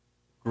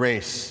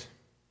Grace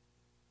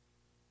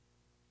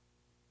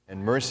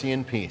and mercy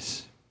and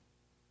peace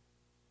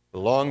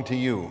belong to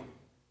you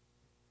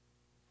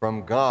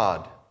from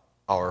God,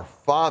 our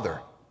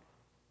Father,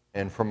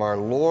 and from our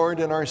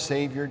Lord and our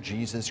Savior,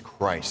 Jesus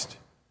Christ.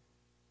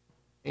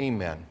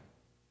 Amen.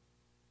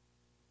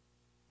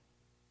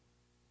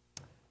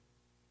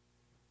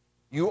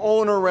 You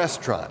own a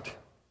restaurant.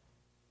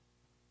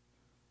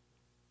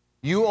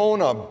 You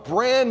own a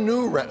brand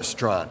new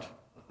restaurant.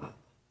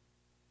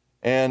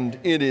 And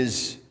it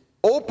is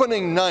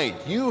opening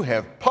night. You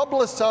have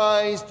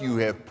publicized, you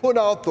have put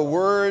out the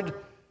word,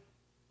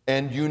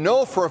 and you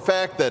know for a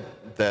fact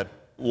that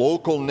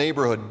local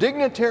neighborhood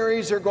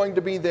dignitaries are going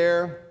to be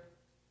there.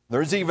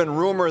 There's even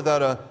rumor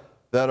that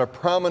a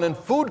prominent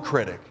food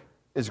critic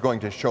is going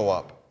to show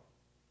up.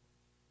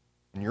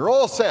 And you're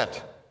all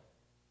set.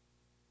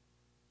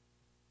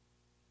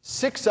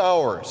 6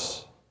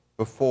 hours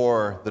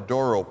before the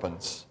door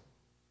opens,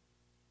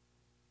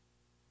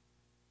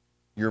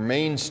 your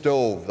main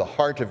stove, the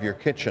heart of your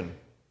kitchen,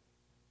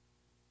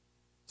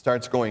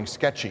 starts going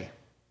sketchy,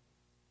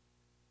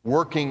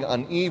 working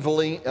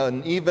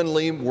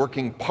unevenly,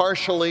 working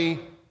partially.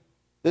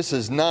 This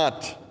is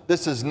not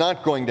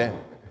going to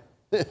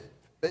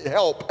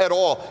help at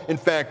all. In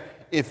fact,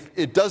 if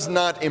it does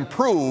not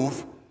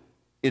improve,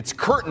 it's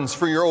curtains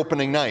for your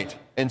opening night.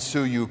 And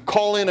so you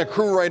call in a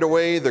crew right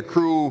away. The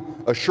crew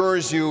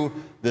assures you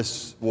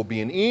this will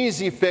be an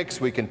easy fix.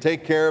 We can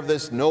take care of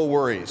this. No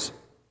worries.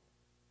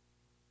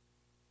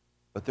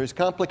 But there's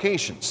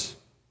complications.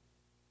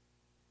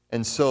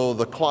 And so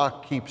the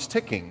clock keeps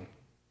ticking.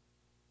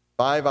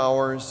 5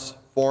 hours,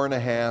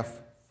 4.5,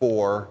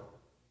 4,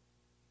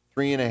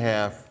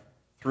 3.5,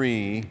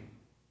 3,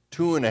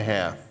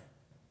 2.5.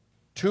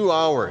 2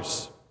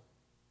 hours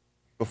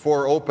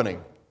before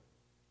opening.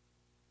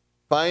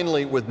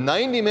 Finally, with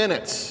 90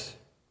 minutes,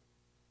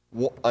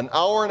 an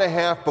hour and a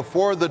half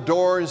before the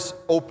doors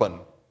open,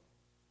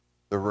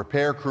 the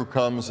repair crew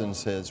comes and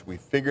says, "We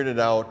figured it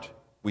out.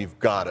 We've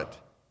got it.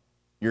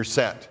 You're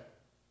set."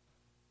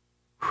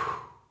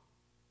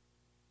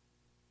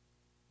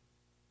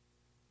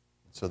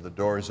 So the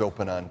doors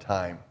open on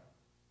time.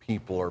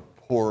 People are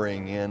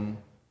pouring in.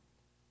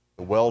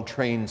 The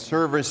well-trained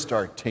servers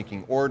start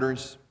taking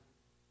orders.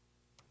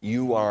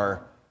 You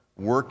are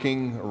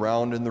working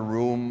around in the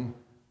room,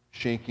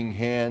 shaking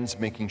hands,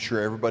 making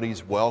sure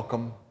everybody's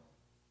welcome.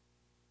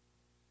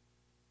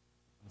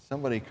 And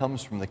somebody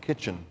comes from the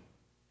kitchen.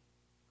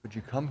 "Could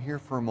you come here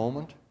for a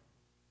moment?"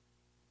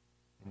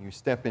 And you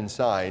step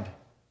inside.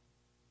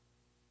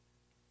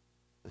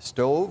 The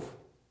stove,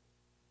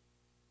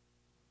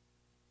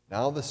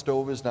 now the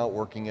stove is not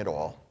working at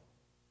all.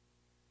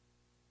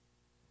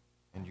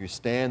 And you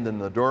stand in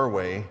the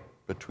doorway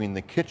between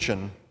the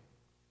kitchen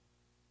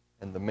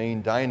and the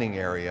main dining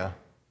area,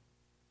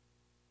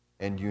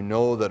 and you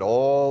know that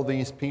all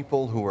these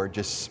people who are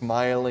just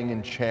smiling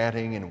and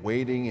chatting and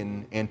waiting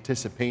in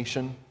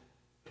anticipation,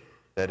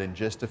 that in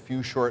just a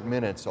few short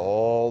minutes,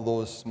 all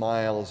those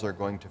smiles are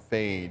going to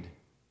fade,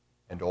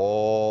 and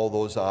all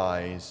those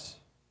eyes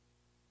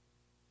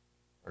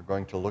are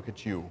going to look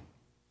at you.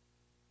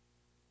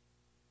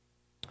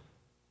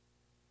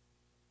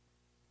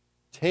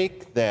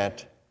 Take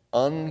that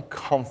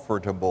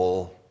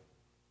uncomfortable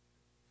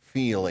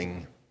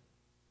feeling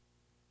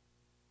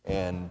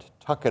and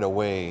tuck it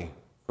away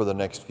for the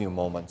next few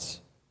moments.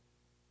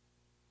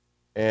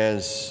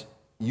 As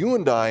you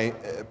and I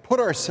put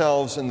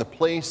ourselves in the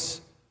place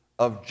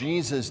of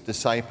Jesus'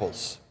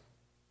 disciples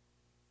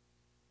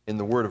in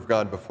the Word of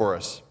God before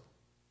us.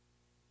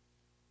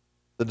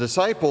 The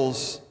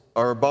disciples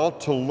are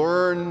about to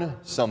learn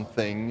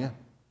something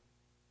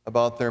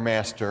about their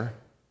master,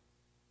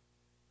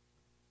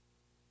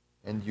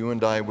 and you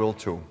and I will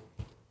too.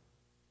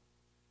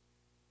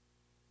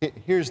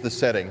 Here's the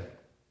setting.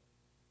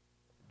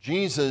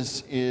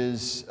 Jesus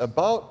is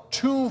about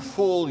 2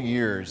 full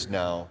years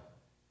now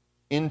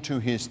into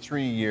his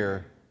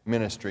 3-year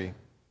ministry.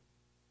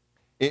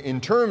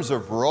 In terms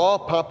of raw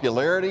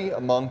popularity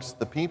amongst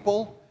the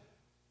people,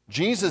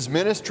 Jesus'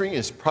 ministry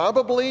is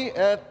probably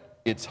at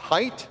its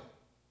height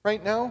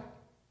right now.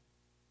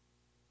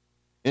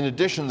 In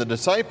addition, the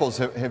disciples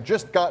have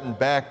just gotten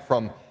back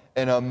from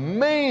an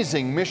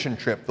amazing mission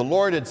trip. The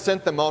Lord had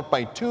sent them out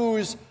by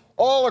twos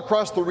all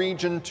across the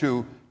region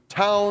to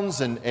towns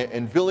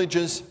and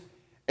villages,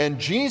 and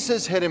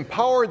Jesus had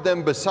empowered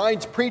them,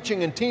 besides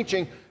preaching and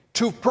teaching,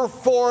 to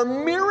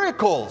perform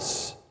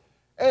miracles.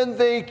 And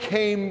they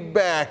came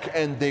back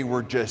and they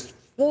were just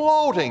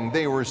floating.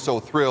 They were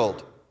so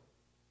thrilled.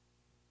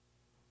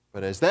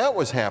 But as that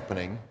was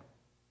happening,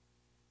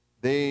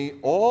 they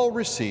all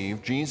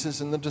received, Jesus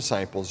and the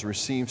disciples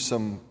received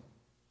some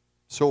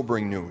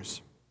sobering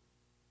news.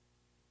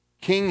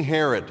 King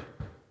Herod,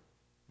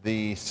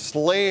 the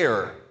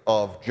slayer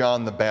of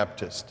John the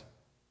Baptist.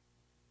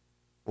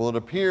 Well, it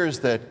appears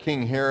that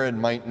King Herod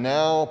might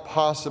now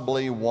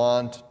possibly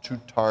want to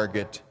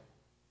target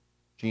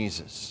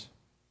Jesus.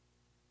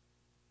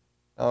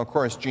 Now, of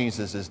course,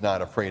 Jesus is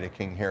not afraid of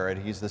King Herod.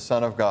 He's the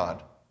Son of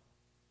God.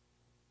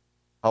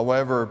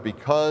 However,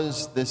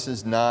 because this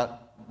is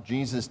not,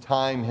 Jesus'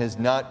 time has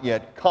not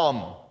yet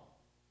come,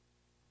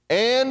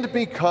 and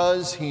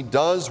because he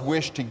does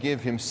wish to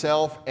give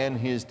himself and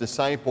his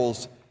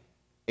disciples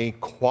a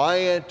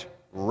quiet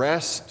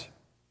rest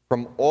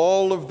from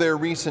all of their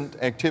recent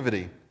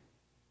activity,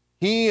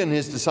 he and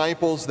his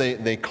disciples,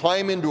 they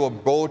climb into a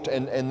boat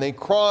and they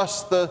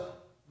cross the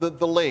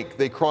lake.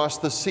 They cross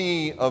the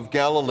Sea of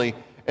Galilee,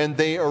 and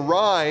they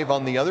arrive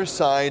on the other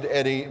side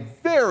at a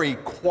very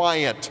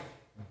quiet,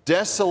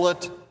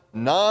 desolate,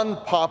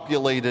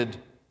 non-populated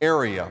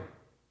area.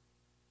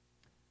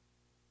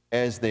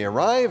 As they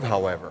arrive,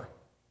 however,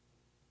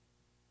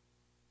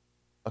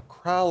 a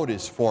crowd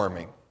is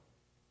forming.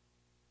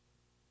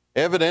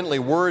 Evidently,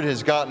 word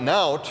has gotten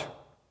out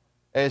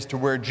as to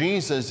where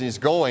Jesus is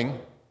going,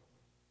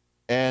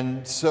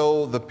 and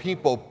so the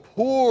people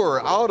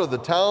pour out of the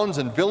towns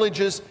and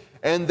villages,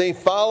 and they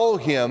follow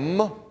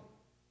him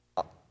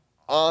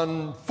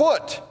on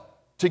foot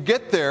to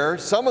get there.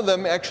 Some of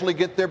them actually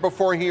get there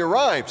before he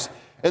arrives.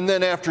 And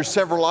then after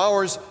several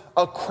hours,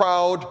 a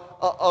crowd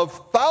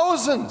of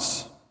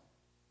thousands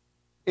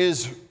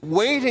is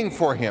waiting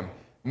for him,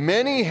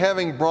 many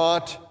having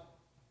brought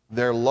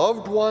their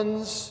loved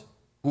ones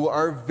who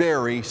are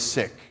very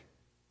sick.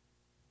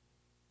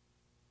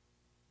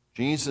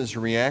 Jesus'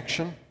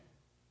 reaction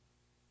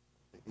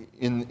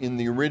in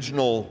the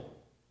original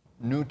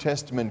New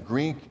Testament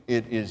Greek,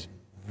 it is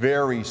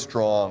very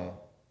strong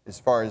as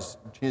far as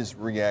his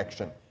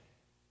reaction.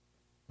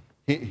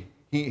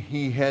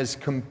 He has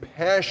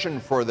compassion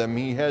for them.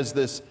 He has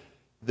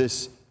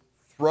this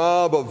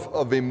throb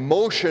of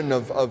emotion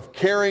of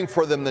caring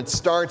for them that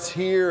starts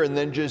here and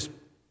then just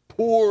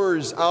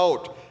pours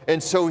out.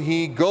 And so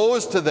he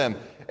goes to them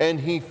and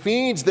he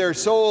feeds their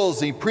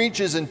souls. He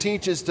preaches and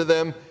teaches to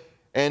them,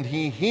 and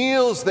he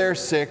heals their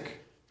sick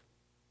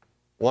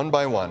one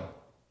by one.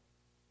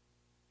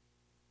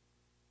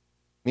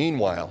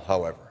 Meanwhile,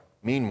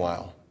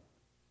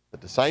 the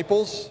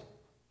disciples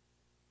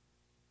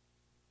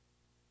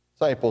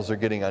are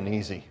getting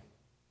uneasy.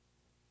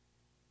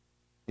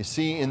 You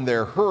see, in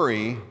their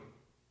hurry,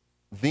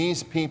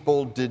 these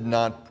people did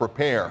not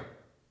prepare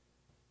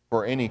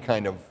for any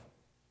kind of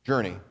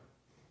journey.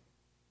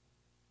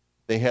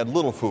 They had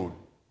little food.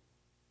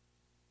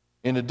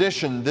 In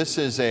addition, this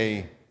is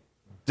a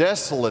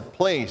desolate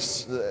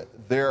place.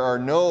 There are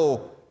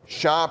no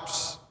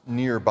shops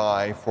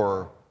nearby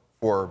for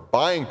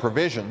buying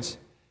provisions.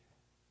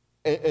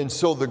 And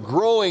so the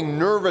growing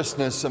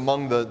nervousness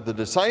among the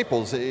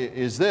disciples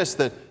is this,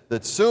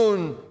 that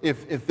soon,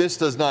 if this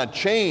does not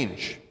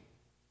change,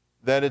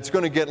 that it's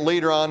going to get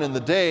later on in the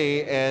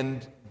day,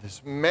 and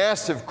this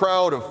massive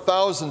crowd of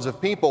thousands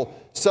of people,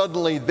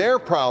 suddenly their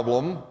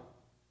problem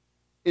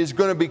is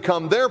going to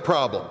become their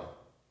problem,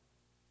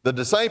 the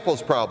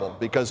disciples' problem,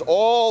 because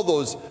all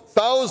those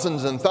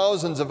thousands and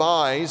thousands of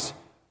eyes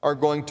are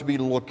going to be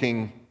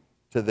looking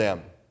to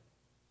them.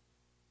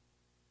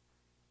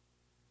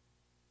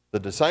 The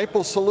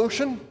disciples'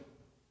 solution?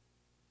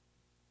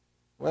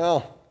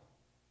 Well,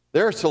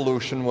 their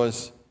solution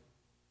was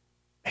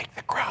make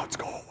the crowds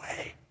go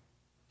away.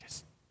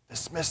 Just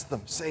dismiss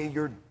them. Say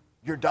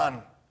you're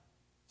done.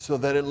 So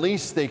that at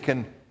least they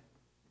can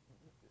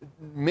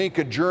make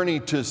a journey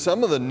to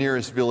some of the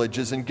nearest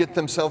villages and get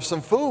themselves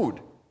some food.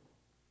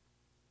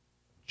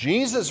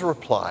 Jesus'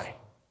 reply,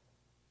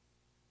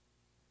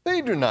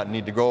 they do not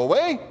need to go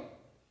away.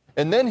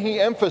 And then he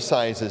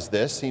emphasizes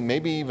this. He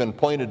maybe even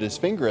pointed his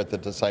finger at the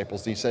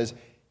disciples. He says,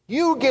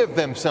 you give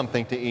them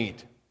something to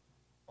eat.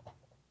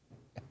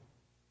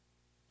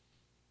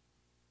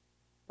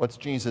 What's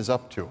Jesus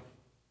up to?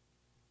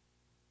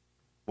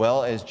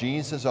 Well, as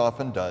Jesus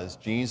often does,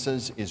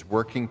 Jesus is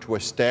working to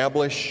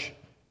establish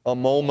a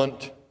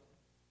moment.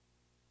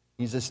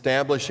 He's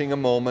establishing a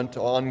moment,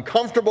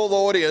 uncomfortable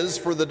though it is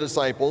for the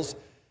disciples,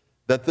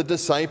 that the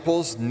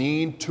disciples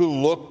need to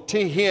look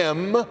to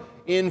him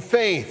in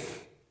faith.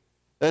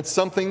 That's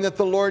something that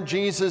the Lord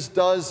Jesus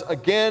does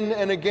again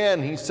and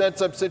again. He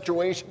sets up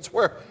situations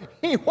where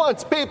he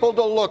wants people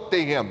to look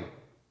to him.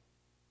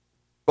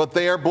 But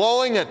they are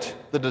blowing it,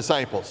 the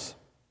disciples.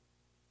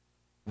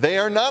 They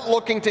are not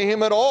looking to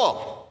him at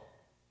all.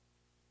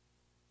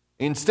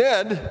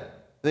 Instead,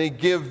 they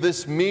give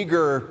this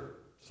meager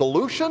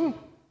solution.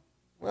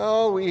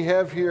 Well, we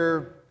have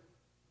here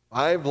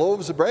 5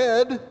 loaves of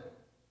bread.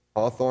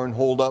 Hawthorne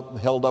held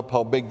up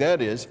how big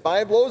that is.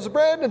 5 loaves of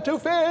bread and 2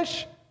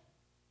 fish.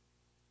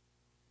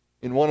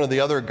 In one of the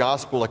other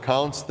gospel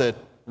accounts that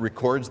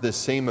records this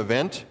same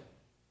event,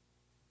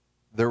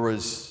 there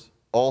was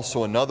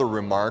also another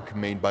remark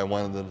made by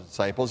one of the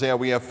disciples. Yeah,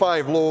 we have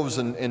 5 loaves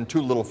and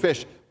 2 little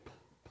fish.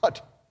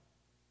 But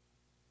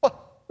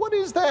what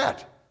is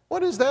that?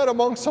 What is that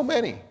among so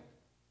many?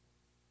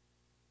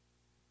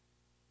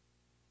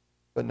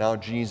 But now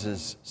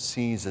Jesus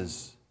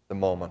seizes the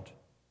moment,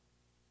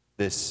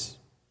 this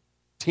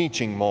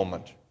teaching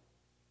moment,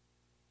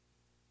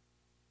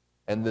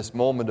 and this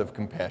moment of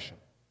compassion.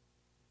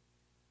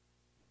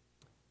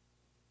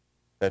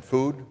 That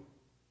food,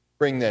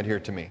 bring that here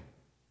to me.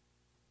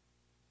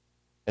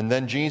 And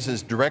then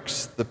Jesus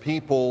directs the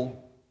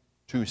people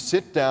to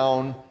sit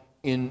down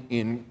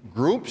in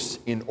groups,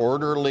 in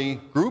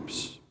orderly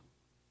groups.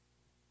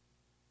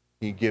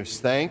 He gives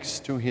thanks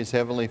to his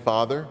heavenly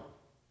Father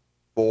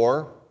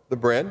for the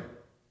bread.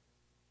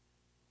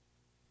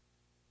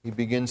 He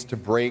begins to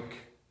break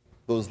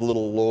those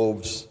little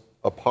loaves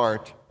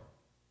apart.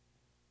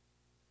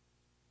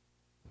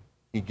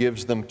 He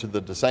gives them to the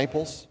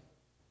disciples,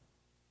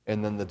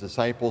 and then the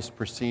disciples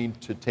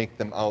proceed to take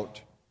them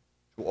out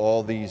to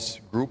all these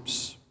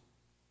groups.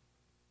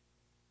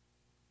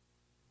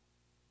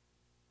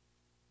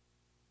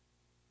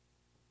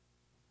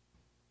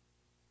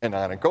 And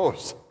on it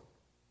goes.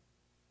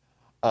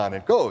 On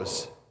it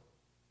goes.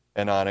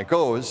 And on it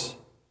goes.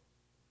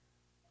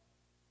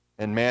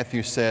 And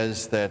Matthew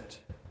says that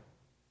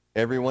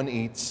everyone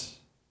eats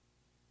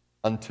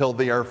until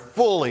they are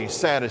fully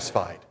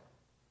satisfied.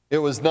 It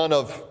was none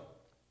of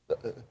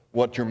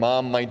what your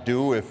mom might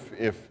do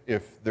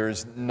if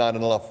there's not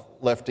enough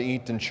left to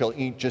eat and she'll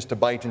eat just a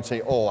bite and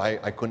say, oh,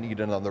 I couldn't eat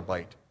another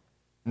bite.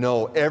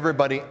 No,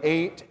 everybody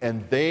ate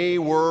and they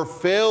were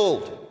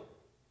filled.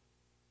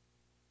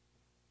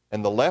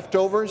 And the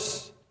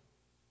leftovers,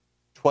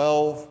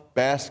 12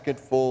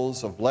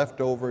 basketfuls of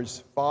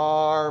leftovers,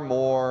 far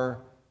more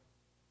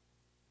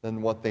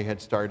than what they had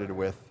started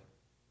with.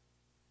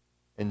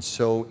 And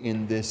so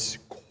in this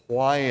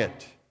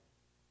quiet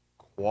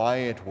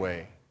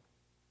way,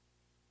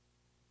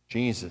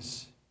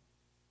 Jesus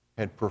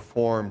had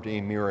performed a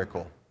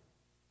miracle,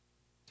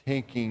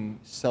 taking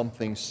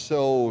something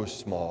so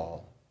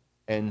small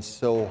and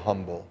so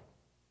humble,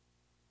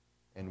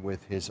 and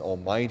with his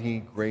almighty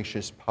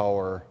gracious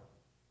power,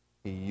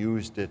 he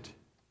used it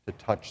to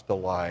touch the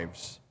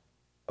lives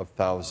of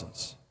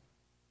thousands.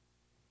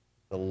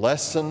 The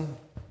lesson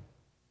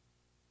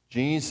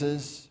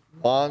Jesus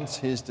wants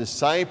his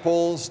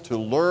disciples to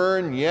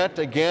learn yet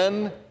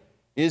again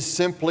is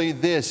simply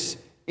this: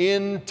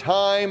 in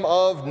time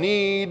of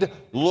need,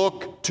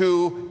 look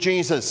to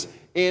Jesus.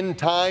 In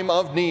time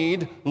of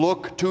need,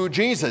 look to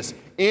Jesus.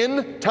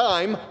 In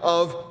time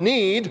of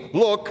need,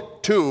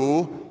 look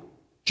to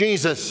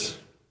Jesus.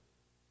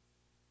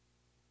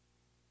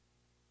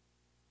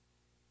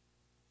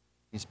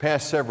 These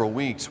past several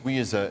weeks, we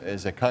as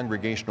a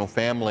congregational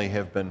family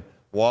have been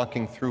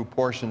walking through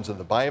portions of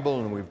the Bible,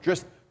 and we've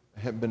just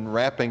have been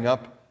wrapping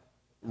up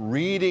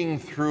reading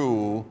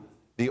through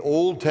the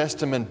Old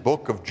Testament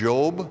book of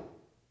Job.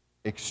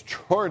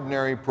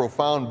 Extraordinary,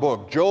 profound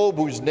book. Job,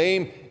 whose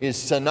name is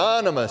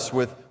synonymous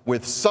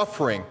with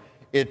suffering.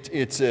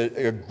 It's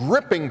a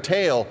gripping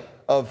tale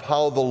of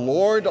how the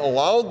Lord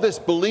allowed this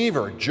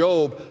believer,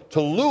 Job,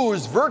 to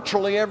lose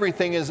virtually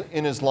everything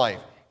in his life.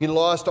 He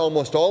lost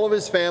almost all of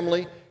his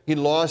family. He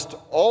lost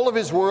all of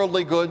his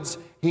worldly goods.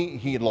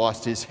 He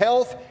lost his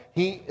health.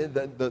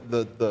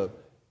 The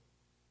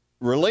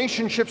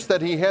relationships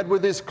that he had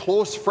with his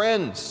close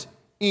friends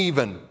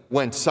even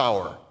went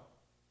sour.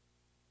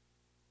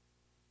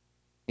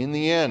 In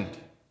the end,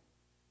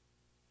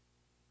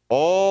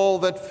 all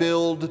that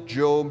filled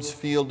Job's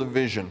field of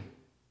vision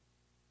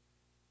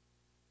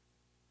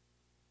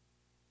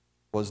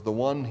was the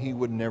one he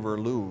would never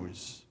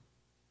lose.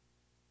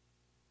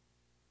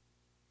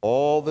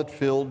 All that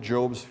filled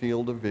Job's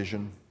field of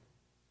vision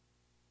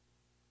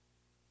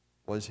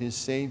was his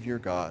Savior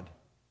God.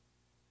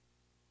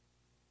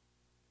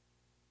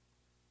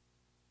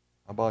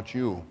 How about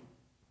you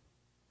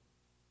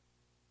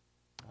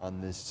on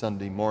this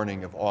Sunday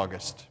morning of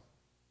August?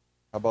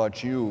 How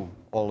about you,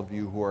 all of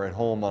you who are at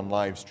home on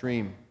live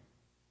stream?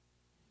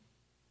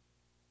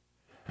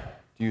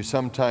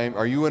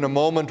 Are you in a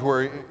moment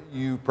where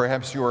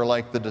perhaps you are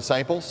like the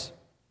disciples?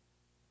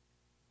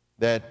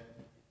 That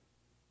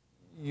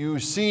you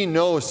see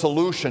no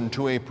solution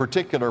to a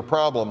particular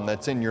problem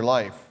that's in your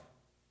life?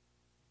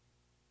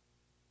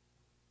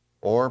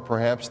 Or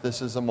perhaps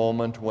this is a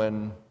moment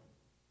when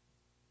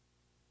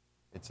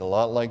it's a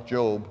lot like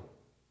Job.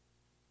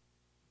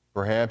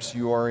 Perhaps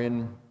you are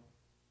in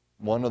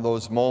one of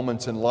those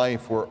moments in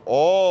life where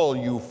all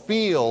you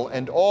feel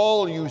and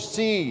all you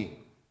see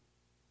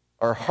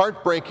are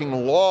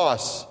heartbreaking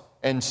loss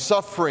and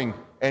suffering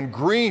and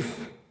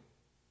grief.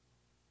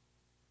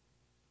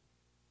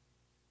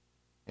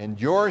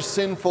 And your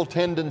sinful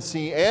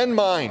tendency and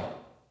mine,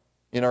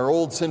 in our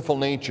old sinful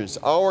natures,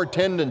 our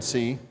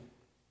tendency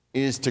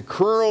is to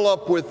curl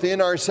up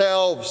within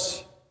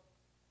ourselves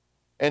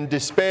and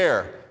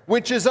despair,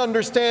 which is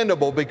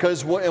understandable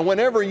because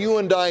whenever you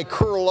and I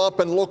curl up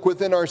and look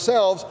within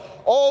ourselves,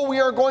 all we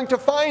are going to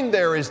find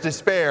there is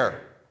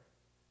despair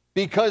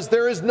because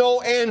there is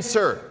no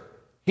answer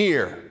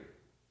here.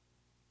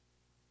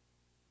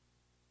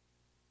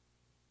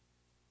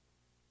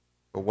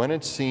 But when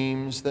it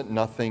seems that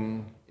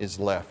nothing is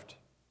left,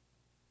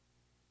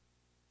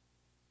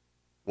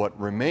 what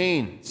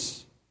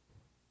remains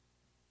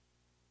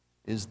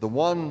is the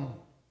one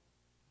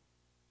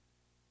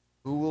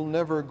who will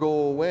never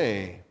go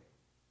away.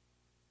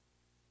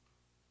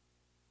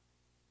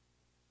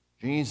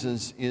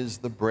 Jesus is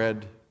the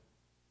bread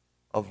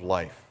of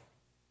life.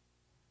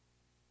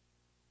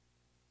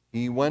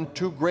 He went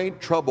to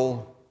great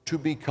trouble to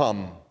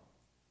become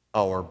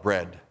our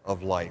bread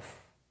of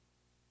life.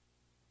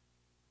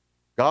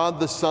 God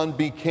the Son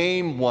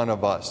became one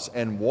of us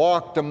and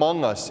walked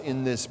among us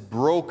in this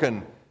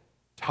broken,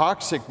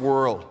 toxic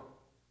world.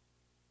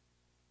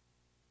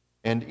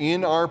 And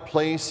in our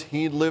place,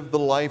 he lived the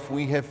life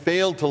we have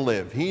failed to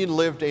live. He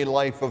lived a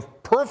life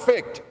of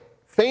perfect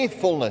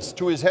faithfulness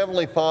to his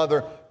Heavenly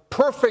Father,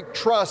 perfect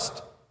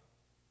trust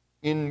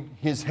in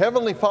his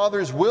Heavenly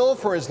Father's will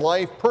for his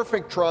life,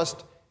 perfect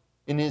trust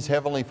in his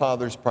Heavenly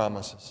Father's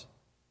promises.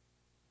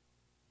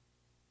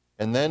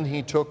 And then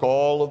he took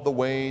all of the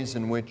ways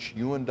in which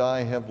you and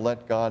I have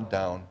let God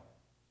down,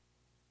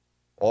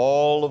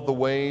 all of the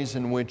ways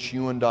in which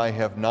you and I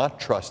have not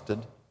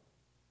trusted,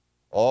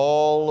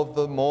 all of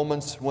the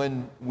moments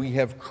when we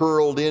have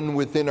curled in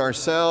within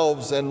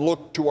ourselves and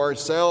looked to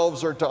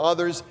ourselves or to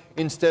others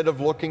instead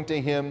of looking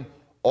to him,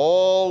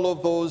 all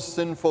of those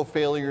sinful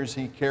failures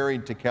he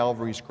carried to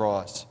Calvary's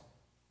cross.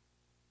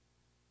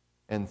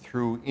 And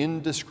through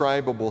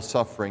indescribable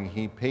suffering,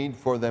 he paid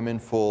for them in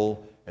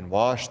full and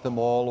washed them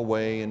all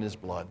away in his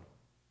blood.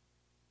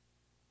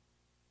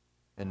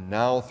 And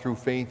now, through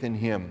faith in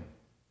him,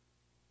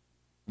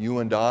 you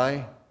and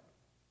I,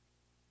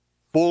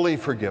 fully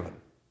forgiven,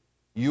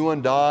 you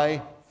and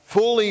I,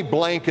 fully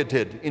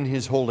blanketed in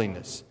his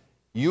holiness,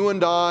 you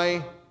and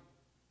I,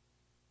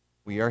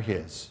 we are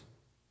his.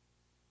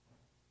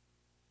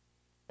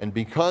 And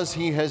because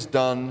he has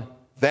done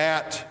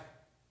that,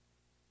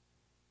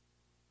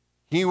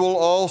 he will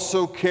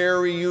also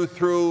carry you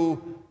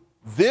through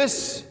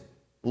this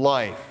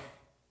life,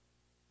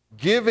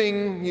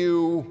 giving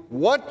you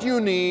what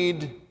you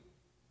need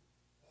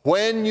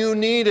when you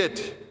need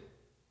it.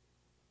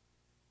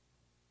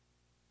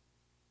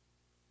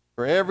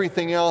 For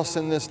everything else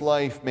in this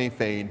life may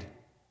fade,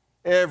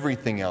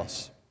 everything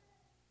else.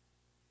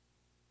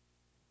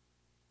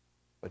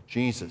 But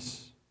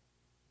Jesus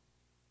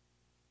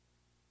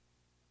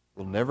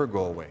will never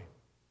go away.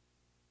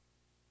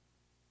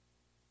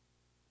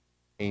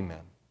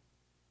 Amen.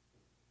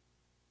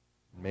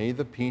 May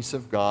the peace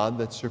of God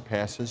that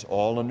surpasses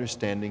all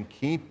understanding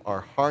keep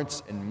our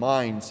hearts and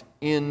minds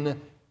in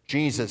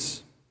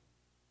Jesus.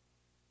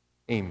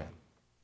 Amen.